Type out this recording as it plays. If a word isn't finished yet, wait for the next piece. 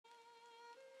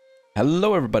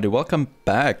Hello everybody, welcome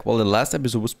back. Well, the last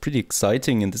episode was pretty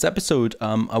exciting. In this episode,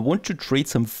 I want to trade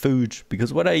some food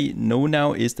because what I know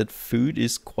now is that food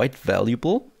is quite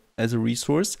valuable as a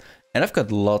resource, and I've got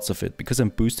lots of it because I'm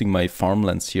boosting my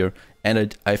farmlands here,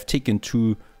 and I've taken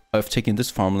this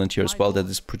farmland here as well that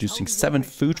is producing 7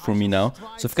 food for me now.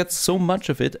 So I've got so much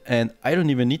of it and I don't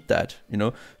even need that, you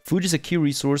know. Food is a key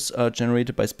resource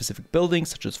generated by specific buildings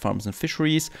such as farms and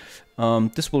fisheries.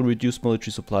 This will reduce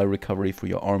military supply recovery for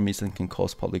your armies and can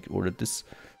cause public order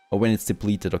when it's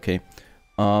depleted, okay.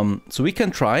 So we can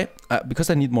try, because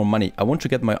I need more money. I want to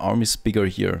get my armies bigger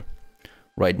here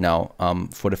right now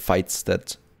for the fights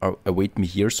that await me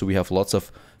here. So we have lots of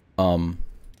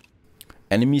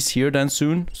enemies here then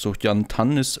soon. So Yan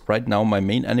Tan is right now my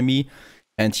main enemy,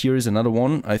 and here is another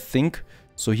one, I think.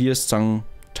 So here's Sang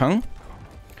Tang,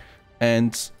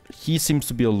 and he seems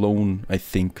to be alone, I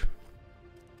think.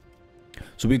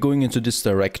 So we're going into this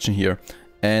direction here,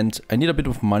 and I need a bit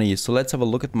of money. So let's have a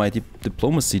look at my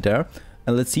diplomacy there,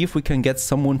 and let's see if we can get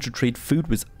someone to trade food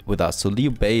with us. So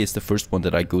Liu Bei is the first one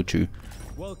that I go to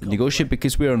negotiate,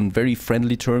 because we are on very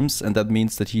friendly terms, and that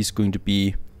means that he's going to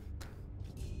be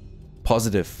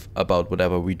positive about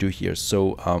whatever we do here.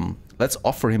 So let's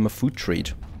offer him a food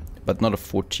trade, but not a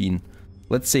 14.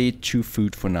 Let's say 2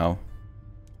 food for now.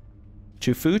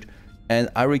 2 food, and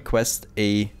I request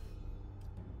a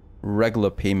regular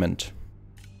payment.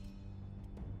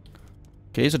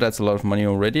 Okay, so that's a lot of money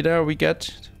already there we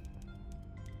get.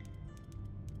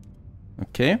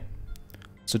 Okay,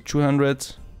 so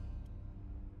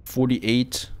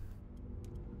 248.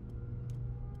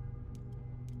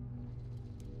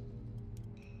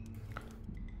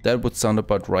 That would sound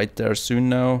about right there soon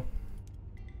now.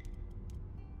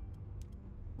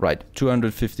 Right,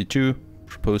 252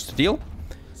 proposed deal.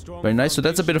 Very nice. So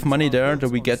that's a bit of money there that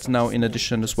we get now in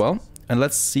addition as well. And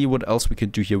let's see what else we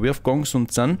can do here. We have Gong Sun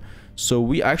Zan, so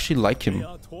we actually like him,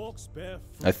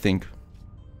 I think.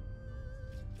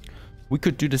 We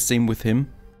could do the same with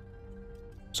him.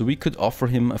 So we could offer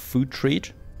him a food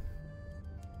trade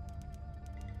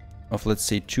of, let's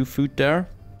say, 2 food there,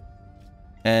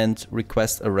 and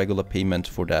request a regular payment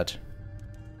for that.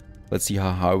 Let's see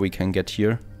how high we can get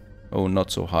here. Oh,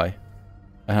 not so high.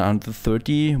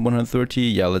 130, 130.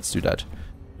 Yeah, let's do that.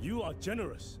 You are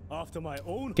generous after my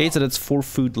own. Okay, so that's 4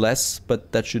 food less,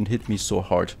 but that shouldn't hit me so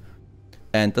hard.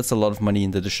 And that's a lot of money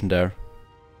in addition there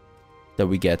that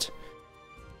we get.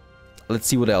 Let's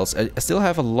see what else. I still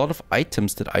have a lot of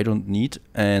items that I don't need,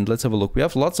 and let's have a look. We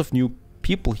have lots of new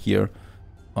people here,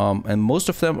 and most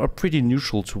of them are pretty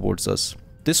neutral towards us.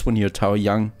 This one here, Tao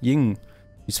Yang Ying,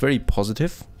 is very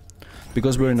positive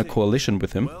because we're in a coalition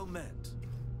with him.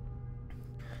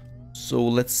 So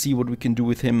let's see what we can do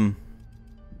with him.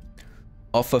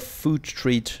 Offer food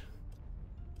trade.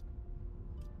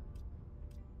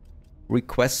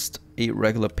 Request a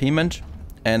regular payment,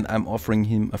 and I'm offering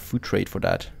him a food trade for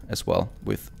that as well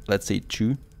with, let's say,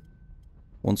 2.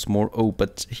 Once more. Oh,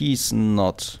 but he's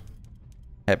not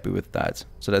happy with that.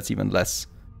 So that's even less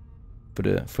for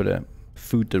the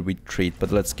food that we trade,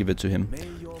 but let's give it to him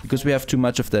because we have too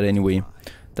much of that anyway.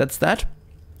 That's that.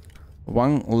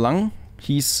 Wang Lang,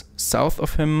 he's south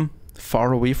of him,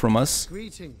 far away from us.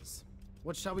 Greetings.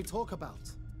 What shall we talk about?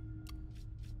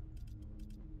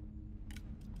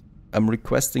 I'm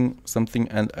requesting something,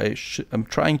 and I'm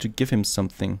trying to give him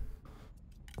something.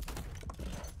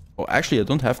 Oh, actually, I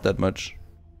don't have that much.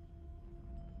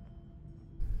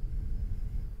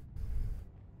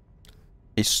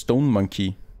 A stone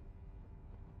monkey.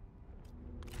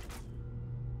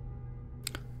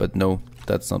 But no,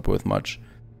 that's not worth much.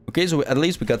 Okay, so at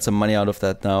least we got some money out of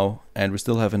that now, and we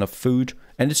still have enough food,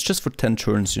 and it's just for 10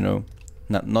 turns, you know,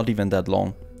 not even that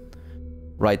long.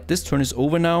 Right, this turn is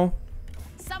over now.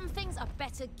 Some things are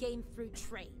better gained through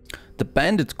trade. The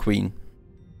Bandit Queen,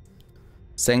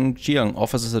 Zhang Jiang,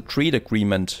 offers us a trade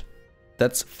agreement.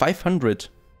 That's 500.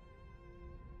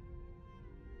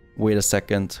 Wait a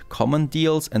second. Common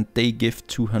deals, and they give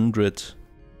 200.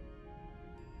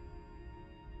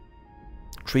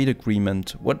 Trade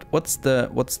agreement. What's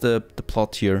the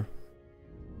plot here?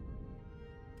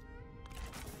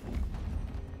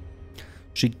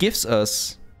 She gives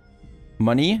us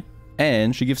money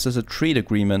and she gives us a trade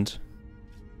agreement.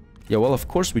 Yeah, well, of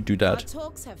course we do that. Our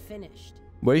talks have finished.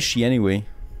 Where is she anyway?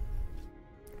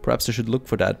 Perhaps I should look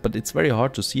for that, but it's very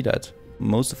hard to see that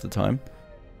most of the time.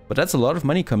 But that's a lot of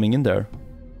money coming in there.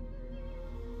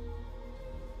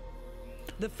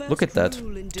 Look at that.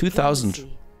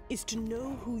 2,000. Is to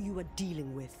know who you are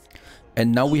dealing with.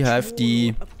 And now we have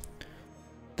the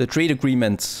trade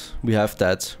agreement. We have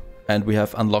that, and we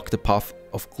have unlocked the path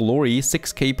of glory,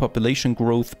 6k population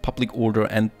growth, public order,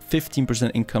 and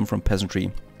 15% income from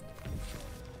peasantry.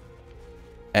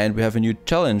 And we have a new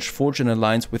challenge, forge an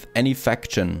alliance with any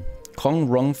faction. Kong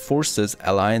Rong forces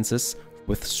alliances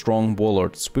with strong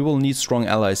warlords. We will need strong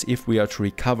allies if we are to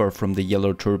recover from the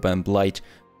Yellow Turban Blight.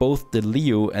 Both the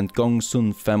Liu and Gong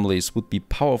Sun families would be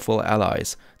powerful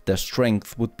allies. Their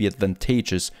strength would be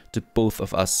advantageous to both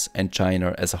of us and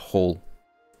China as a whole.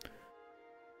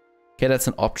 Okay, that's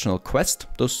an optional quest.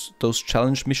 Those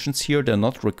challenge missions here, they're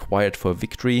not required for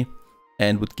victory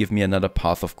and would give me another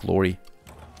path of glory.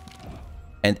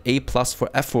 And A+ for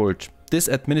effort. This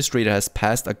administrator has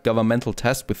passed a governmental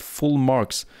test with full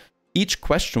marks. Each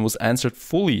question was answered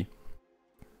fully.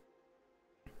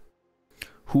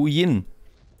 Hu Yin.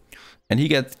 And he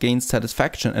gains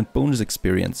satisfaction and bonus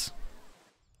experience.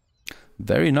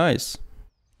 Very nice.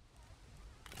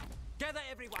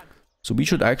 So we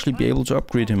should actually be able to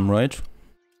upgrade him, right?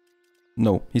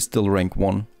 No, he's still rank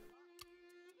 1.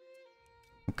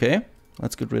 Okay,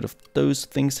 let's get rid of those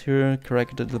things here.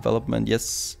 Character development,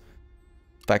 yes.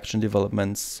 Faction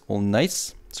developments, all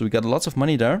nice. So we got lots of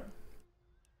money there.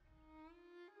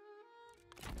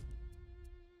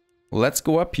 Let's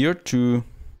go up here to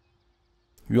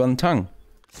Yuantang.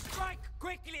 Strike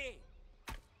quickly.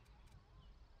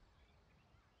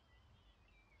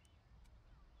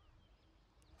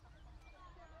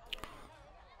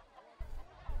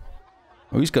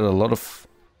 Oh, he's got a lot of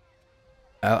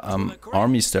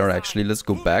armies there actually. Let's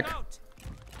go back.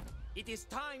 It is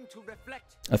time to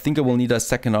reflect. I think I will need a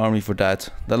second army for that.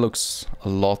 That looks a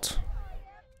lot.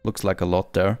 Looks like a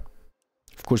lot there.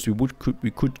 Of course,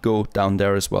 we could go down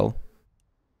there as well.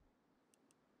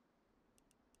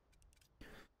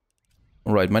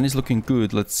 Alright, mine is looking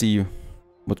good. Let's see.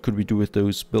 What could we do with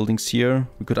those buildings here?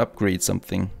 We could upgrade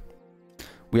something.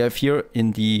 We have here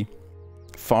in the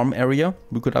farm area,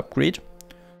 we could upgrade.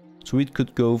 So we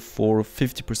could go for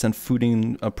 50%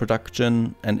 fooding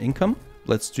production and income.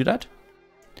 Let's do that.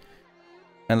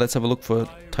 And let's have a look for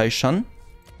Taishan.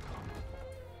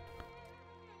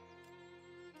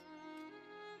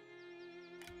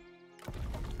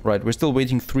 Right, we're still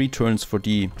waiting 3 turns for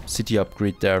the city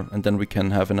upgrade there, and then we can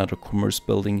have another commerce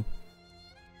building.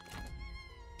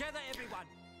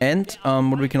 And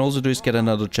what we can also do is get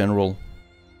another general.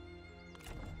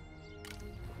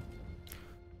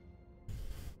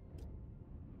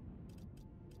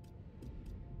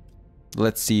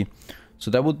 Let's see. So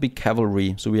that would be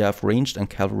cavalry. So we have ranged and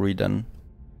cavalry then.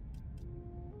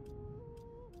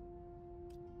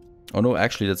 Oh no,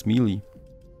 actually that's melee.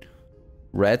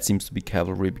 Red seems to be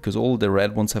cavalry because all the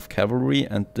red ones have cavalry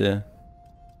and the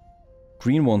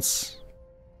green ones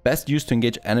best used to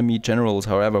engage enemy generals,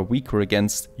 however weaker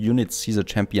against units. He's a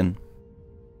champion.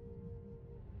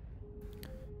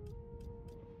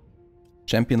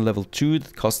 Champion level 2,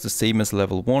 that costs the same as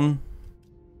level 1.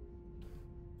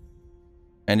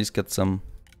 And he's got some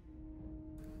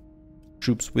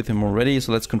troops with him already,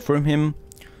 so let's confirm him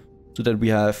so that we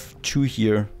have 2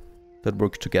 here that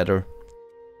work together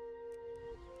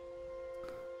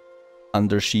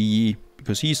under Shi Yi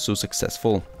because he's so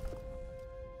successful.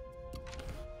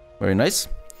 Very nice.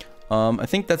 I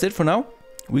think that's it for now.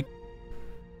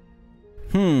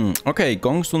 Okay,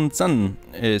 Gong Sun Zan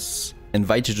is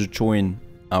invited to join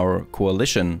our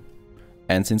coalition,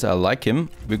 and since I like him,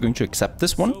 we're going to accept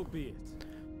this one. So be it.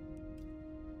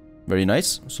 Very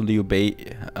nice. So Liu Bei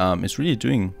is really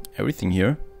doing everything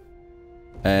here.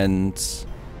 And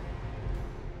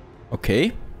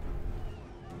okay.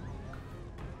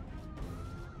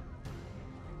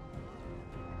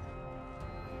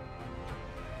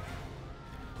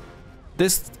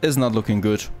 This is not looking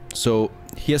good. So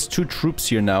he has 2 troops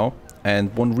here now,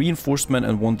 and 1 reinforcement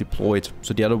and 1 deployed.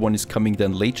 So the other one is coming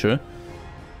then later.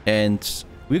 And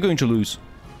we're going to lose.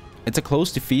 It's a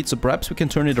close defeat, so perhaps we can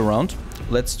turn it around.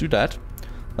 Let's do that.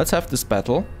 Let's have this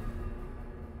battle.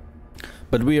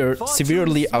 But we are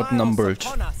severely outnumbered.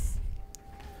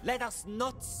 Let us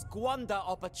not squander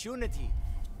opportunity.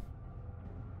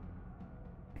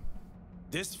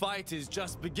 This fight is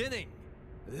just beginning.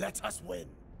 Let us win.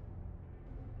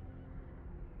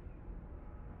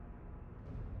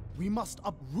 We must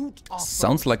uproot our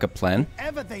Sounds like a plan.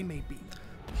 whoever they may be.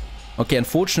 Okay,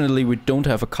 unfortunately we don't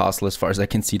have a castle as far as I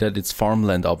can see that. It's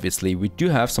farmland, obviously. We do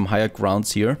have some higher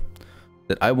grounds here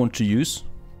that I want to use.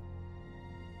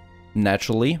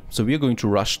 Naturally. So we are going to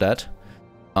rush that.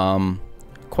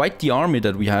 Quite the army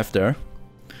that we have there.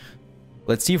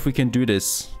 Let's see if we can do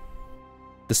this.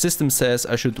 The system says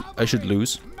I should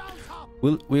lose.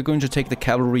 We're going to take the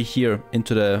cavalry here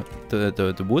into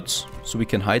the woods so we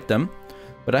can hide them.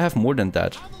 But I have more than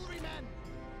that.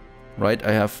 Right,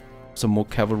 I have some more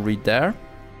cavalry there.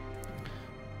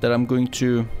 That I'm going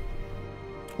to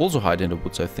also hide in the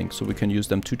woods, I think, so we can use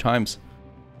them 2 times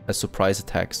as surprise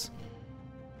attacks.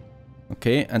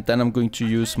 Okay, and then I'm going to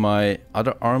use my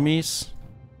other armies.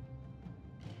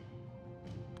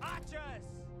 Archers,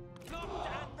 locked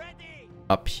and ready.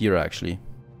 Up here, actually.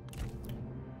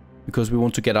 Because we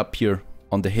want to get up here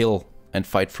on the hill and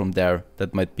fight from there.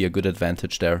 That might be a good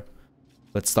advantage there.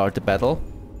 Let's start the battle.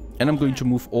 And I'm going to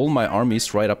move all my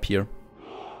armies right up here.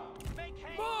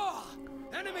 More!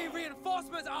 Enemy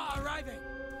reinforcements are arriving.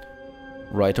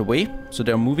 Right away. So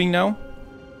they're moving now.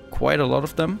 Quite a lot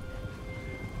of them.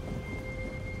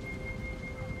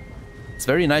 It's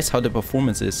very nice how the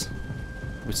performance is.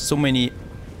 With so many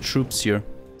troops here.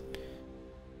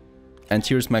 And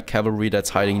here's my cavalry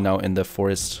that's hiding now in the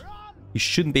forest. He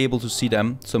shouldn't be able to see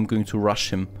them, so I'm going to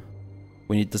rush him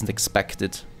when he doesn't expect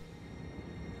it.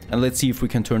 And let's see if we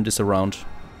can turn this around.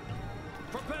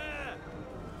 Prepare!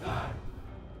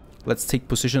 Let's take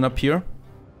position up here.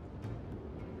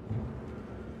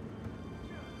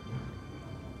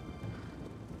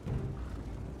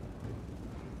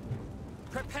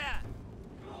 Prepare.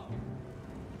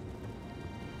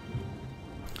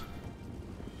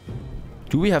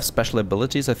 Do we have special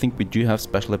abilities? I think we do have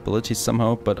special abilities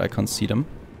somehow, but I can't see them.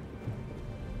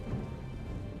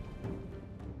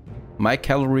 My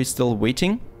cavalry is still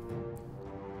waiting.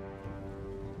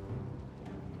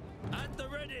 At the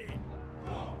ready!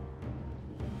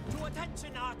 To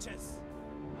attention, archers.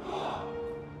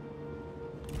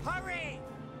 Hurry!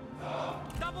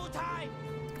 Double time.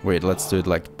 Wait, let's do it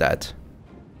like that.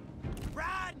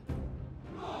 Run!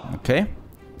 Okay.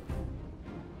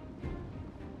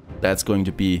 That's going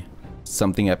to be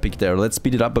something epic there. Let's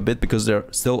speed it up a bit because they're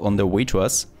still on their way to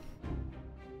us.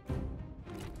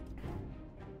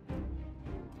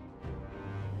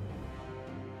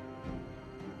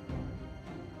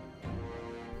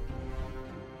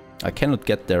 I cannot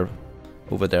get there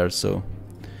over there, so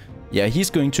yeah, he's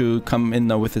going to come in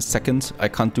now with his second. I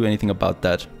can't do anything about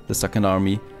that, the second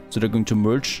army. So they're going to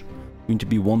merge, going to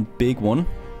be one big one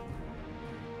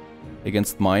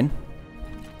against mine.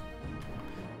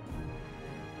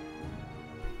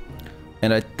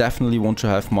 And I definitely want to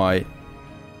have my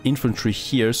infantry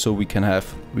here so we can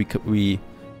have we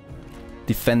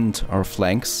defend our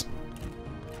flanks.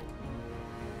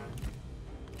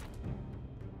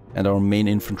 And our main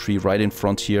infantry right in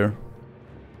front here.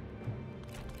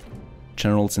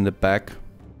 Generals in the back.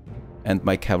 And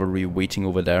my cavalry waiting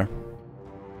over there.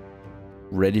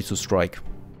 Ready to strike.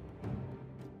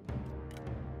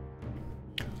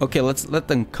 Okay, let's let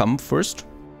them come first.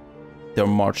 They're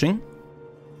marching.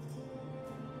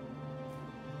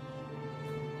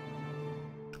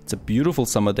 It's a beautiful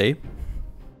summer day.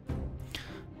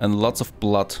 And lots of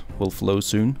blood will flow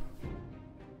soon.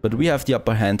 But we have the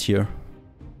upper hand here.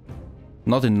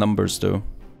 Not in numbers though,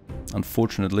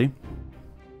 unfortunately.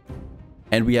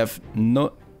 And we have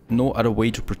no other way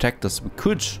to protect us. We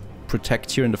could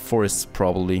protect here in the forests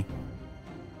probably.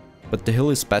 But the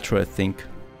hill is better, I think.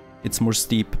 It's more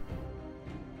steep.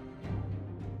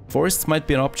 Forests might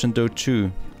be an option though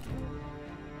too.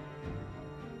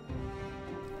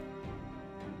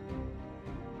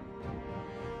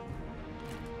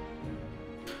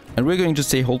 And we're going to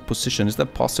say hold position. Is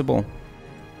that possible?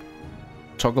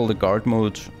 Toggle the guard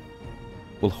mode.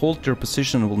 Will hold their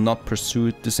position and will not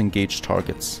pursue disengaged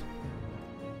targets.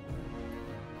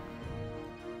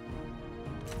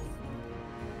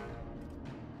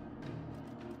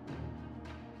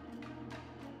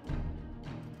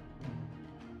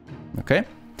 Okay.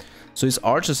 So his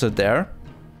archers are there.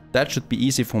 That should be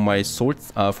easy for my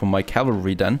swords, for my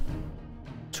cavalry then,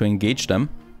 to engage them.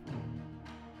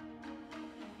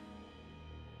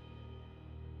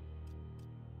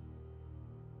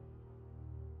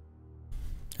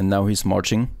 And now he's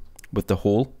marching with the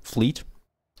whole fleet.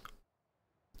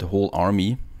 The whole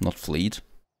army, not fleet.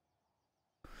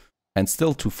 And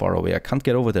still too far away. I can't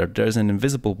get over there. There's an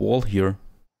invisible wall here.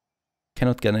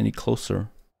 Cannot get any closer.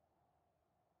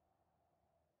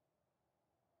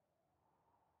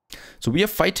 So we are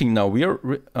fighting now. We are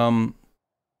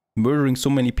murdering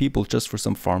so many people just for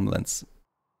some farmlands.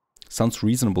 Sounds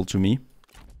reasonable to me.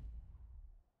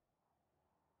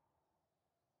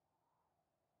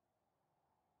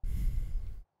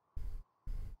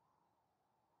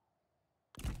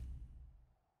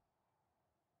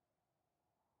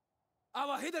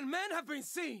 Our hidden men have been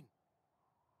seen!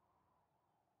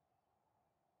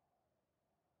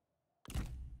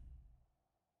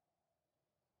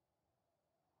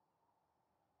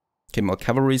 Okay, my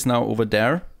cavalry is now over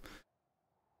there.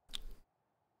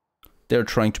 They're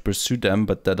trying to pursue them,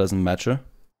 but that doesn't matter.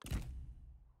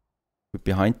 We're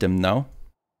behind them now.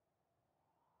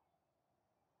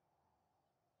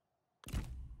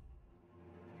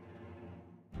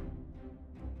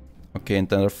 Okay, and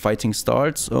then our fighting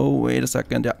starts. Oh, wait a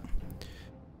second, yeah.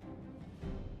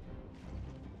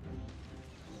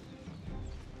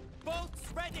 Bolts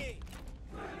ready.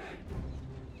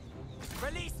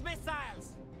 Release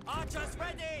missiles. Archers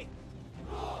ready.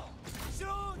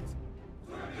 Shoot.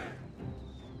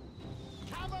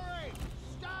 Cavalry,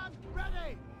 stand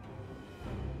ready.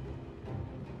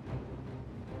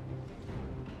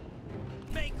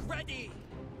 Make ready.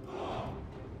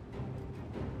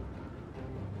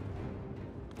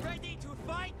 Ready to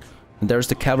fight. And there's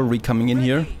the cavalry coming in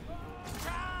here.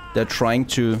 They're trying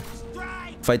to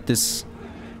fight this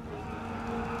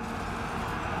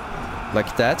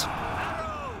like that.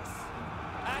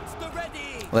 At the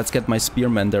ready. Let's get my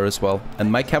spearmen there as well.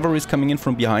 And my cavalry is coming in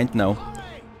from behind now.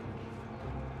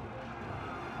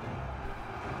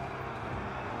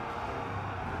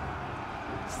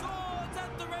 Swords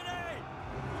at the ready.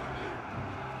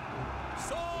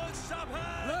 Swords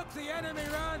sharpened. Look the enemy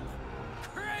run.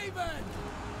 Craven.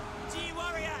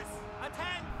 Warriors,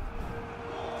 attend.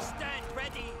 Stand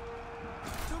ready.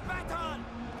 To battle.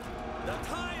 The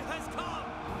time has come.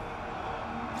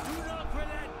 Do not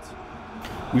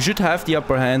relent. We should have the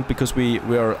upper hand because we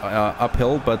are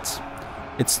uphill, but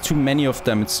it's too many of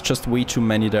them. It's just way too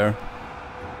many there.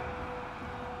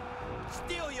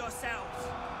 Steel yourselves.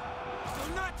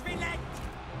 Do not relent.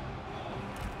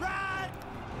 Run.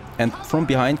 And from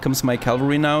behind comes my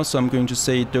cavalry now, so I'm going to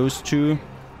say those two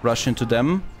rush into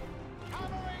them.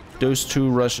 Those two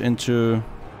rush into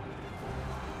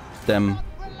them.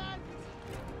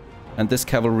 And this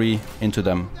cavalry into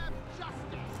them.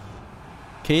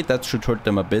 Okay, that should hurt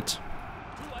them a bit. To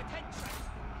attention.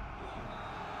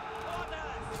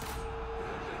 Orders.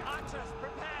 Archers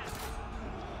prepare.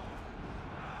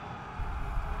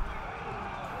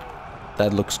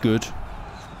 That looks good.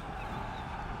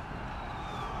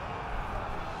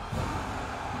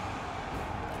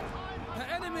 The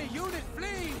enemy unit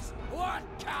flees. What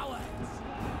cowards!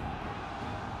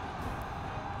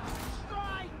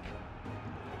 Strike!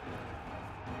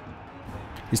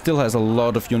 He still has a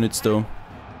lot of units though.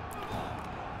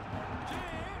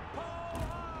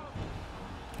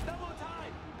 Double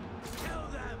time! Kill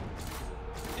them!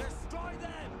 Destroy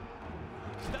them!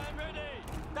 Stand ready!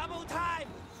 Double time!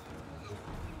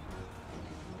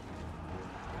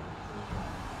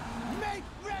 Make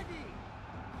ready!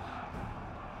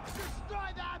 Destroy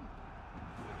them!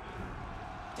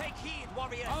 Take heed,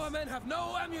 warriors! Our men have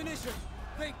no ammunition!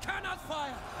 They cannot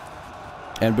fire!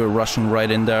 And we're rushing right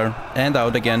in there. And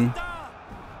out again.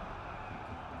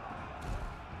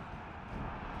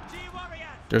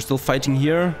 They're still fighting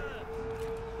here.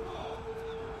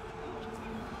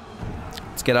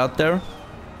 Let's get out there.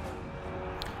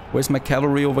 Where's my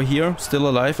cavalry over here? Still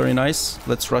alive, very nice.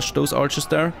 Let's rush those archers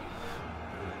there.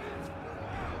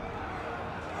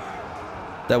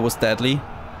 That was deadly.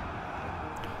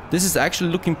 This is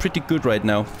actually looking pretty good right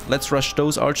now. Let's rush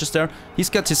those archers there. He's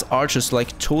got his archers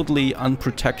like totally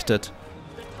unprotected.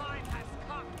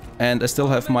 And I still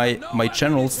have my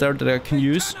generals there that I can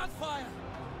use.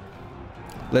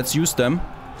 Let's use them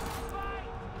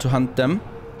to hunt them.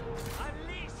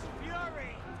 Unleash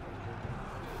fury!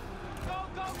 Go,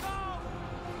 go, go!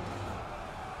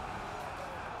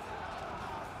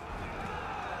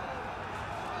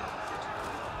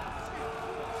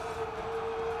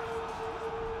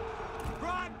 Run,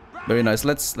 run! Very nice.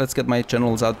 Let's get my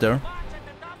generals out there. March at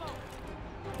the double!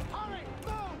 Hurry,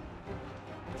 move!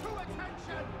 To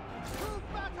attention! To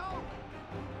battle!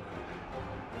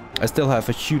 I still have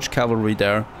a huge cavalry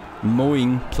there,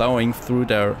 mowing, plowing through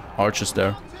their archers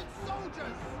there.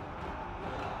 Soldiers!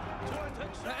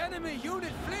 The enemy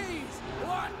unit flees!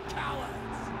 What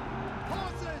cowards!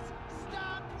 Horses,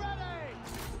 stand ready!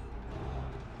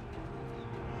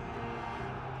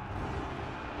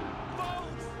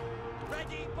 Bows!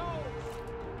 Ready, bows!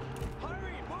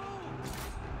 Hurry, move!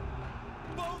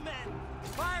 Bowmen,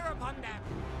 fire upon them!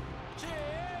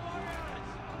 Cheer, warriors!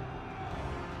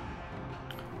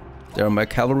 There are my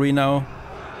cavalry now.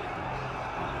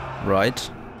 Right.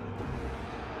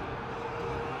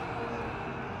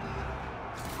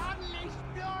 Unleash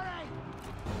fury!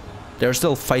 They're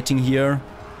still fighting here.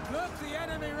 Look the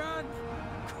enemy run!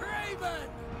 Craven!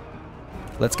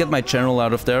 Let's get my general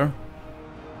out of there.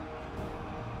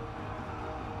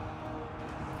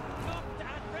 Locked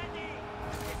and ready!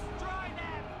 Destroy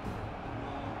them!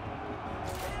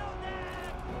 Kill them!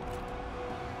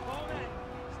 Bowmen,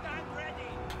 stand ready!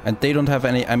 And they don't have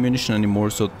any ammunition anymore,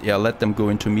 so yeah, let them go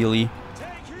into melee.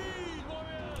 Take heed,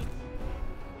 warriors!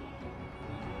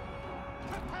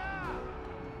 Prepare!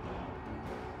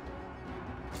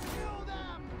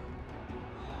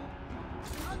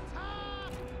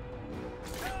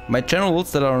 My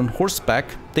generals that are on horseback,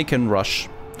 they can rush.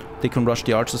 They can rush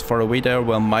the archers far away there,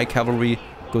 while my cavalry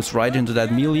goes right into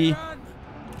that melee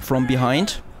from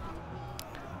behind.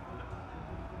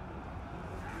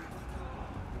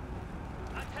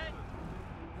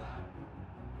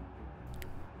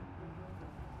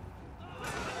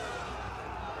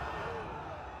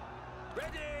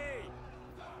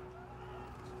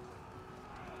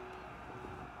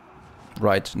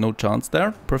 Right, no chance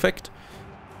there. Perfect.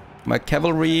 My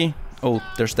cavalry... Oh,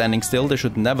 they're standing still. They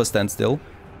should never stand still.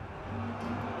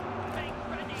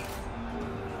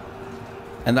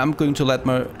 And I'm going to let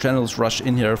my generals rush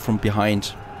in here from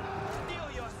behind.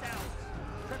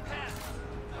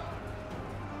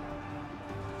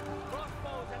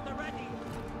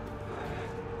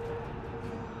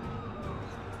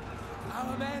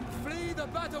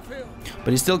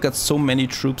 But he still got so many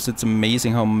troops, it's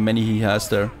amazing how many he has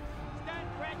there.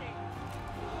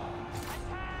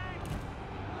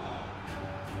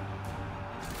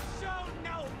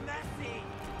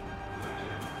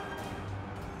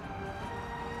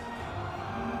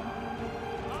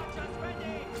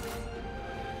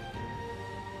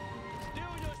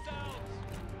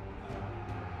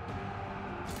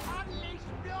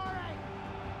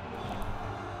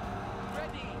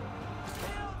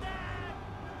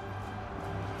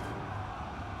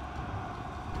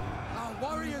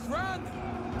 Warriors run!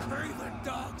 Craven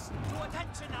dogs! To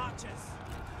attention, archers!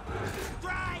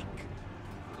 Strike!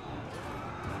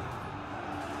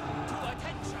 To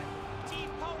attention! Team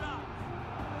Polar!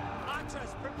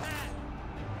 Archers, prepare!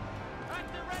 At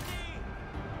the ready!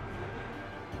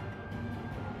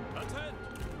 Attend!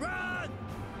 Run!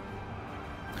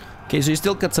 Okay, so you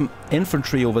still got some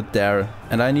infantry over there,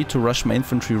 and I need to rush my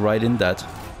infantry right in that.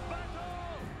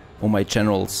 Oh, my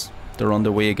generals. They're on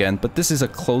their way again, but this is a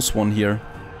close one here.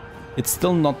 It's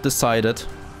still not decided.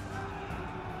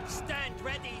 Stand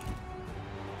ready!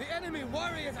 The enemy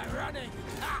warriors are running!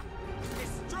 Ha!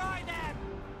 Destroy them!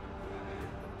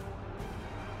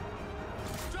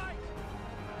 Strike!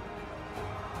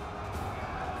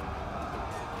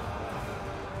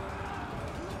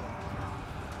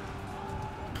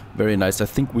 Very nice. I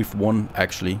think we've won,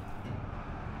 actually.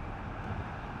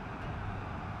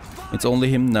 It's only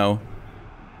him now.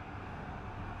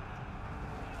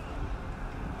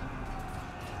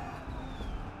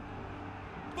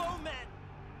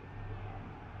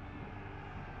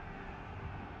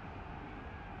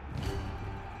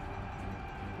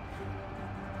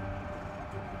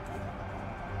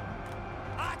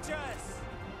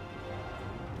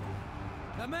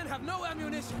 The men have no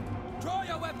ammunition. Draw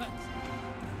your weapons.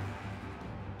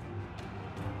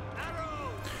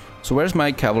 Arrows. So where's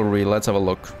my cavalry? Let's have a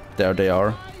look. There they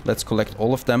are. Let's collect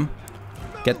all of them.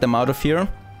 Get them out of here.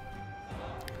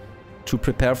 To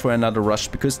prepare for another rush.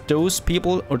 Because those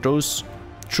people, or those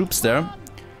troops there,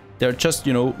 they're just,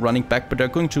 you know, running back. But they're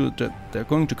going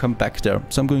to come back there.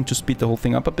 So I'm going to speed the whole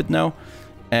thing up a bit now.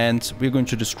 And we're going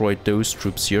to destroy those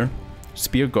troops here.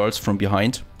 Spear guards from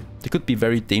behind. They could be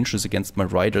very dangerous against my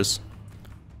riders.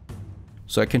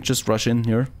 So I can just rush in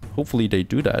here. Hopefully they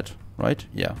do that, right?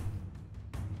 Yeah.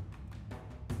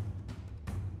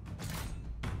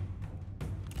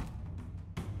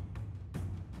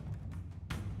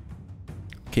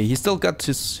 Okay, he still got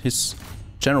his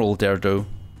general there though.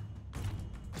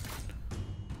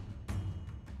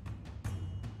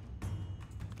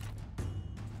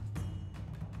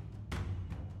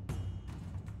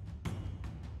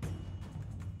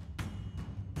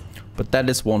 But that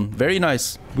is one. Very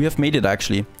nice. We have made it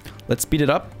actually. Let's speed it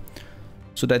up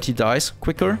so that he dies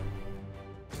quicker.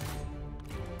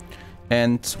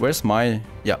 And where's my...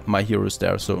 Yeah, my hero's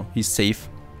there, so he's safe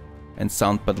and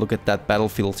sound. But look at that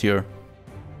battlefield here.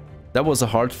 That was a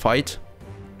hard fight.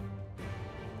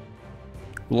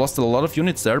 We lost a lot of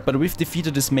units there, but we've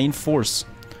defeated his main force.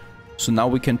 So now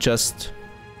we can just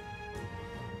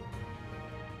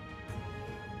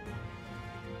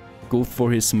go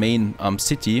for his main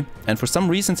city, and for some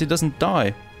reasons he doesn't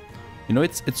die. You know,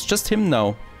 it's just him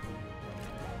now.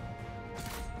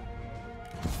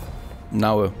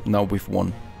 Now we've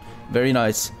won. Very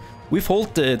nice. We've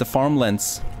held the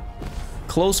farmlands.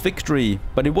 Close victory,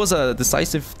 but it was a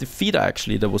decisive defeat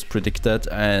actually that was predicted,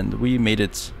 and we made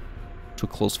it to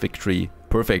close victory.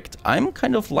 Perfect. I'm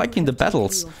kind of liking the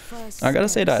battles. I gotta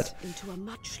say that.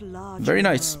 Very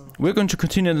nice. We're going to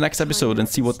continue in the next episode and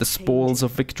see what the spoils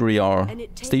of victory are.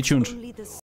 Stay tuned.